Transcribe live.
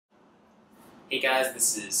Hey guys,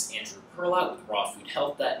 this is Andrew Perlott with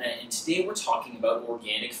rawfoodhealth.net, and today we're talking about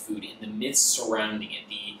organic food and the myths surrounding it,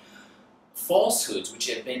 the falsehoods which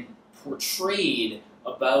have been portrayed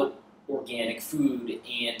about organic food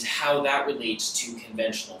and how that relates to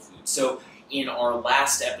conventional food. So in our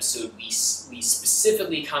last episode, we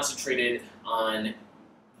specifically concentrated on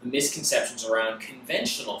the misconceptions around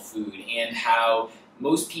conventional food and how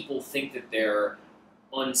most people think that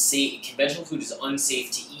conventional food is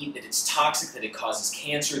unsafe to eat, that it's toxic, that it causes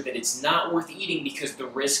cancer, that it's not worth eating because the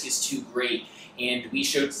risk is too great. And we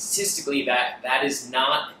showed statistically that that is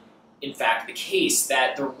not, in fact, the case,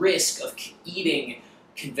 that the risk of eating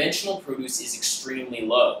conventional produce is extremely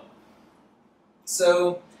low.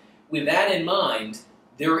 So, with that in mind,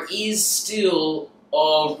 there is still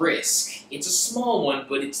a risk. It's a small one,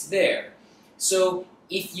 but it's there. So,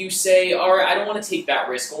 if you say, all right, I don't want to take that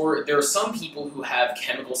risk, or there are some people who have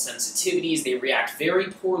chemical sensitivities, they react very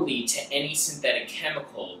poorly to any synthetic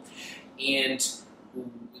chemical, and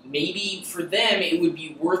maybe for them it would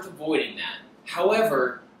be worth avoiding that.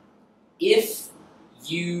 However, if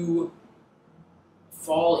you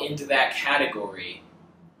fall into that category,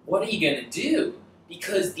 what are you going to do?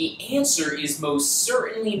 Because the answer is most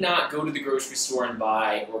certainly not go to the grocery store and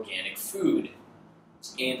buy organic food.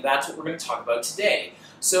 And that's what we're going to talk about today.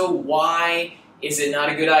 So why is it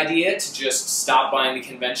not a good idea to just stop buying the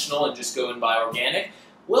conventional and just go and buy organic?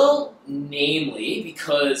 Well, namely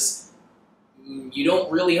because you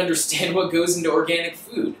don't really understand what goes into organic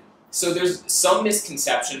food. So there's some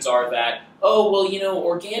misconceptions are that, oh, well,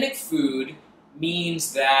 organic food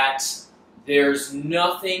means that there's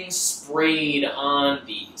nothing sprayed on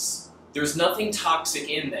these. There's nothing toxic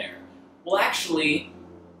in there. Well, actually,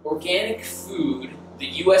 organic food,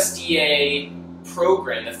 the USDA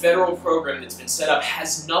program, the federal program that's been set up,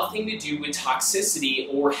 has nothing to do with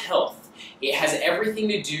toxicity or health. It has everything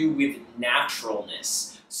to do with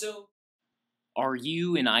naturalness. So, are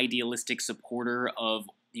you an idealistic supporter of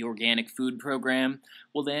the organic food program?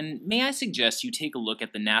 Well then, may I suggest you take a look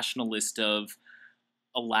at the national list of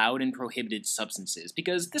allowed and prohibited substances,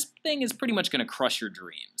 because this thing is pretty much going to crush your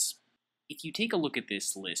dreams. If you take a look at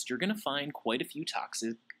this list, you're going to find quite a few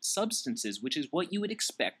toxic substances, which is what you would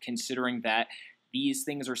expect considering that these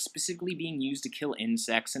things are specifically being used to kill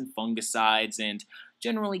insects and fungicides and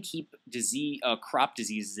generally keep crop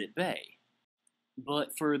diseases at bay.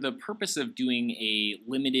 But for the purpose of doing a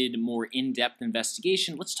limited, more in-depth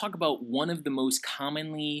investigation, let's talk about one of the most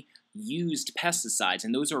commonly used pesticides,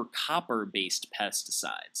 and those are copper-based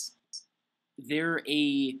pesticides. They're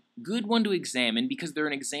a good one to examine because they're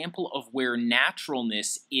an example of where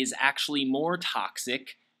naturalness is actually more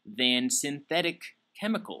toxic than synthetic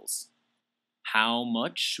chemicals. How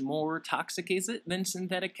much more toxic is it than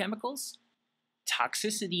synthetic chemicals?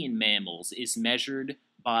 Toxicity in mammals is measured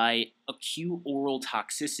by acute oral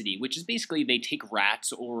toxicity, which is basically they take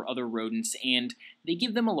rats or other rodents and they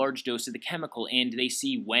give them a large dose of the chemical and they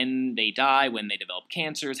see when they die, when they develop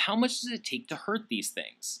cancers, how much does it take to hurt these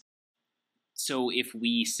things? So if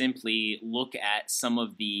we simply look at some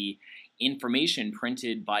of the information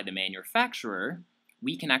printed by the manufacturer,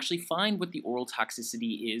 we can actually find what the oral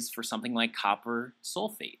toxicity is for something like copper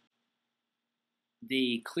sulfate.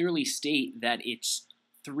 They clearly state that it's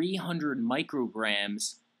 300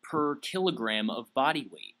 micrograms per kilogram of body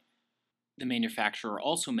weight. The manufacturer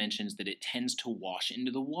also mentions that it tends to wash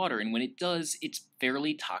into the water, and when it does, it's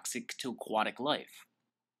fairly toxic to aquatic life.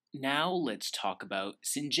 Now let's talk about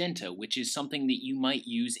Syngenta, which is something that you might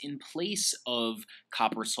use in place of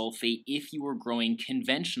copper sulfate if you were growing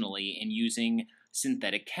conventionally and using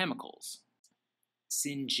synthetic chemicals.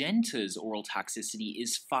 Syngenta's oral toxicity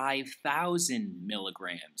is 5,000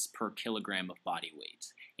 milligrams per kilogram of body weight,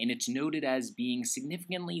 and it's noted as being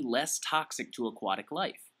significantly less toxic to aquatic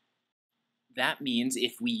life. That means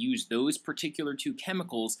if we use those particular two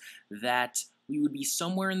chemicals, that we would be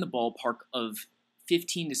somewhere in the ballpark of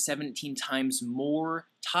 15 to 17 times more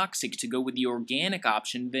toxic to go with the organic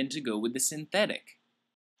option than to go with the synthetic.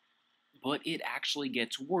 But it actually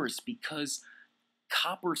gets worse because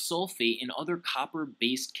copper sulfate and other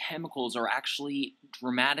copper-based chemicals are actually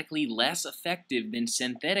dramatically less effective than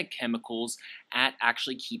synthetic chemicals at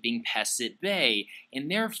actually keeping pests at bay, and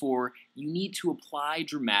therefore you need to apply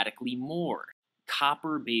dramatically more.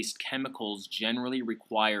 Copper-based chemicals generally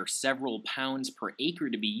require several pounds per acre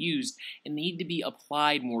to be used and need to be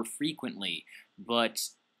applied more frequently, but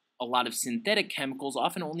a lot of synthetic chemicals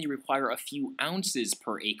often only require a few ounces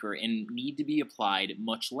per acre and need to be applied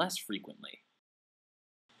much less frequently.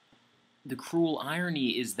 The cruel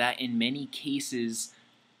irony is that in many cases,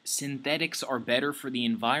 synthetics are better for the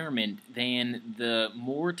environment than the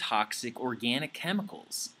more toxic organic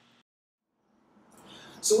chemicals.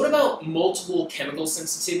 So what about multiple chemical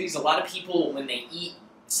sensitivities? A lot of people, when they eat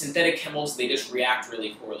synthetic chemicals, they just react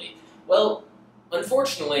really poorly. Well,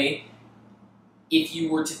 unfortunately, if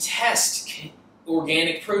you were to test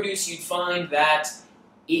organic produce, you'd find that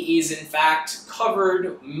it is in fact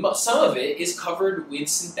covered, some of it is covered with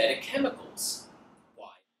synthetic chemicals. Why?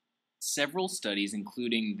 Several studies,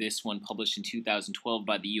 including this one published in 2012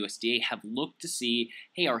 by the USDA, have looked to see,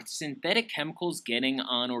 hey, are synthetic chemicals getting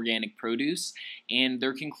on organic produce? And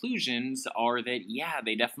their conclusions are that, yeah,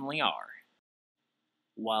 they definitely are.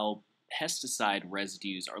 While pesticide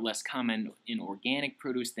residues are less common in organic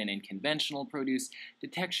produce than in conventional produce,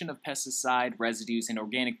 detection of pesticide residues in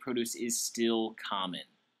organic produce is still common.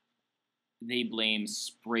 They blame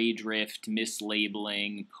spray drift,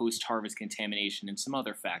 mislabeling, post-harvest contamination, and some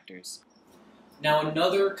other factors. Now,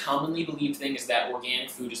 another commonly believed thing is that organic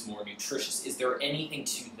food is more nutritious. Is there anything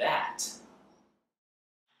to that?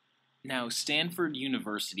 Now, Stanford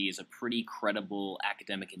University is a pretty credible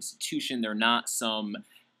academic institution. They're not some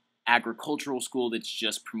agricultural school that's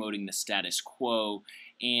just promoting the status quo,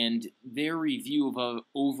 and their review of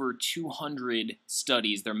over 200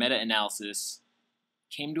 studies, their meta-analysis,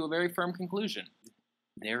 came to a very firm conclusion.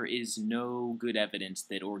 There is no good evidence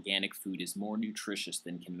that organic food is more nutritious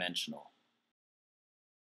than conventional.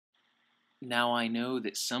 Now, I know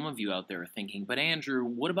that some of you out there are thinking, but Andrew,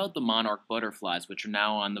 what about the monarch butterflies, which are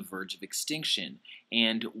now on the verge of extinction?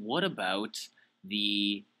 And what about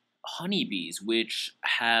the honeybees, which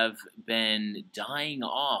have been dying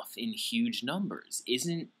off in huge numbers?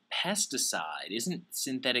 Isn't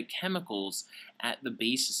synthetic chemicals at the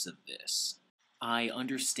basis of this? I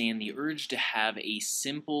understand the urge to have a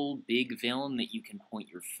simple, big villain that you can point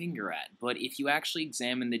your finger at, but if you actually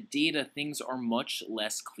examine the data, things are much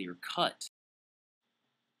less clear-cut.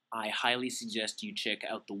 I highly suggest you check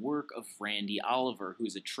out the work of Randy Oliver, who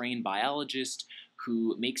is a trained biologist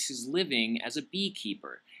who makes his living as a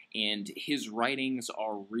beekeeper, and his writings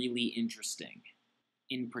are really interesting.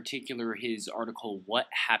 In particular, his article, What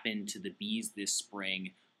Happened to the Bees This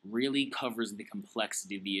Spring, really covers the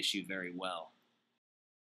complexity of the issue very well.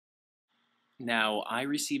 Now, I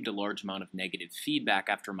received a large amount of negative feedback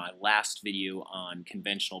after my last video on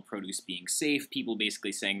conventional produce being safe, people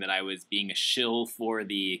basically saying that I was being a shill for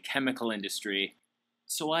the chemical industry,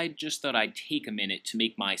 so I just thought I'd take a minute to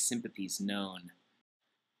make my sympathies known.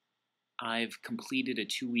 I've completed a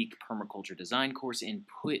 2-week permaculture design course and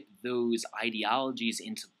put those ideologies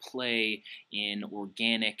into play in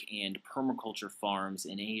organic and permaculture farms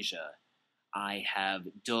in Asia. I have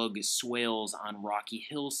dug swales on rocky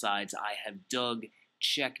hillsides, I have dug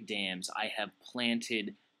check dams, I have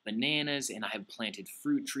planted bananas, and I have planted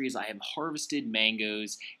fruit trees, I have harvested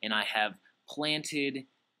mangoes, and I have planted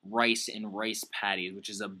rice in rice paddies, which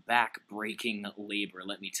is a back-breaking labor,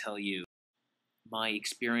 let me tell you. My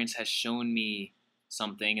experience has shown me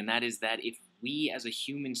something, and that is that if we as a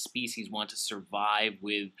human species want to survive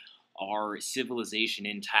with our civilization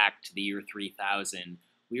intact to the year 3000,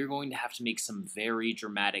 we are going to have to make some very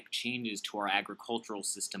dramatic changes to our agricultural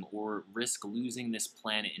system or risk losing this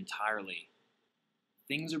planet entirely.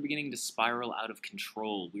 Things are beginning to spiral out of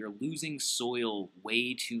control. We are losing soil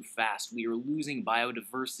way too fast. We are losing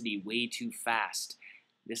biodiversity way too fast.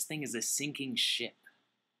 This thing is a sinking ship.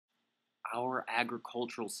 Our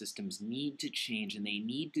agricultural systems need to change, and they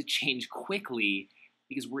need to change quickly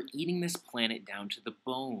because we're eating this planet down to the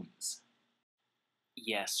bones.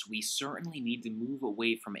 Yes, we certainly need to move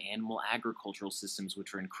away from animal agricultural systems,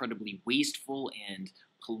 which are incredibly wasteful and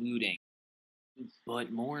polluting. But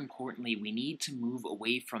more importantly, we need to move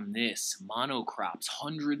away from this, monocrops,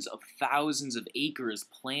 hundreds of thousands of acres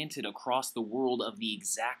planted across the world of the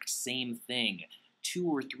exact same thing, 2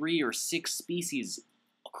 or 3 or 6 species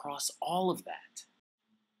across all of that.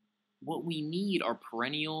 What we need are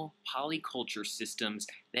perennial polyculture systems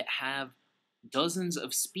that have dozens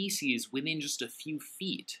of species within just a few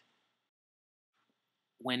feet.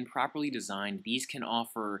 When properly designed, these can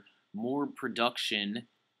offer more production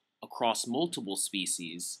across multiple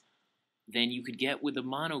species than you could get with a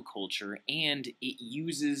monoculture, and it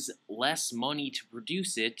uses less money to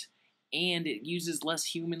produce it, and it uses less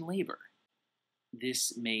human labor.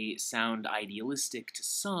 This may sound idealistic to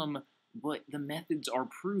some, but the methods are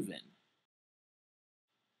proven.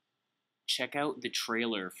 Check out the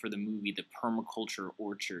trailer for the movie The Permaculture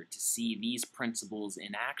Orchard to see these principles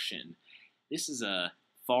in action. This is a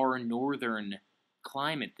far northern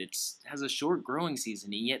climate that has a short growing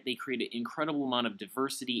season, and yet they create an incredible amount of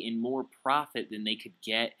diversity and more profit than they could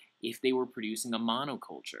get if they were producing a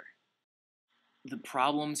monoculture. The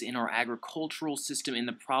problems in our agricultural system and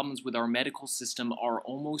the problems with our medical system are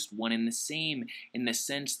almost one and the same, in the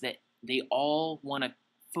sense that they all want to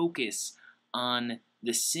focus on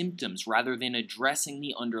the symptoms rather than addressing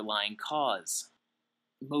the underlying cause.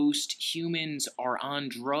 Most humans are on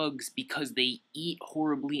drugs because they eat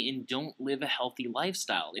horribly and don't live a healthy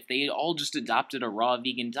lifestyle. If they all just adopted a raw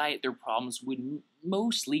vegan diet, their problems would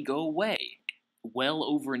mostly go away. Well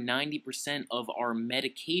over 90% of our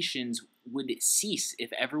medications would cease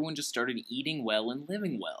if everyone just started eating well and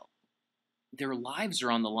living well. Their lives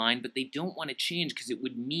are on the line, but they don't want to change because it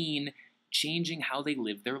would mean changing how they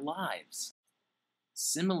live their lives.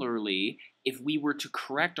 Similarly, if we were to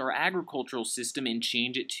correct our agricultural system and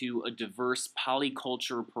change it to a diverse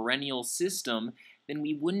polyculture perennial system, then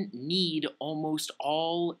we wouldn't need almost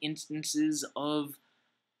all instances of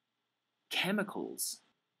chemicals.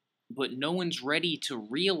 But no one's ready to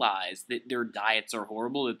realize that their diets are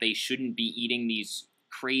horrible, that they shouldn't be eating these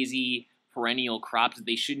crazy perennial crops, that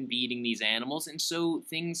they shouldn't be eating these animals, and so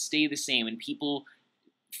things stay the same, and people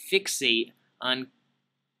fixate on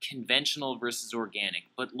conventional versus organic,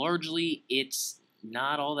 but largely it's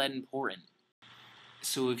not all that important.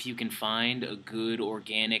 So if you can find a good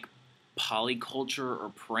organic polyculture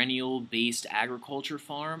or perennial-based agriculture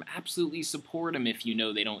farm, absolutely support them if you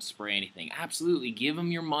know they don't spray anything. Absolutely, give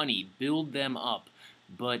them your money, build them up,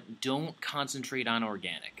 but don't concentrate on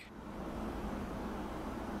organic.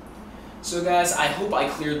 So guys, I hope I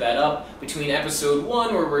cleared that up between episode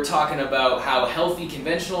 1, where we're talking about how healthy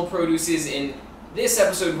conventional produce is, and this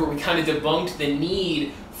episode where we kind of debunked the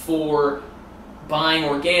need for buying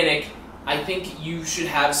organic. I think you should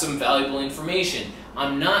have some valuable information.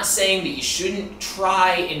 I'm not saying that you shouldn't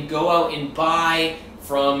try and go out and buy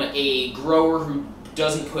from a grower who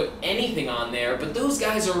doesn't put anything on there, but those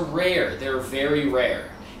guys are rare. They're very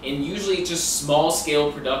rare. And usually it's just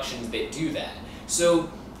small-scale productions that do that.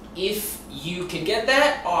 So if you can get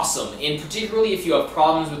that, awesome. And particularly if you have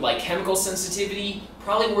problems with like chemical sensitivity,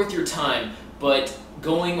 probably worth your time. But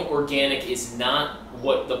going organic is not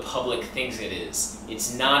what the public thinks it is.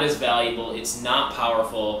 It's not as valuable, it's not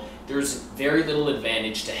powerful, there's very little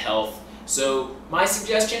advantage to health. So my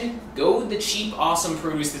suggestion, go with the cheap, awesome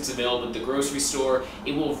produce that's available at the grocery store.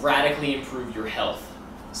 It will radically improve your health.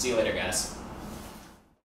 See you later, guys.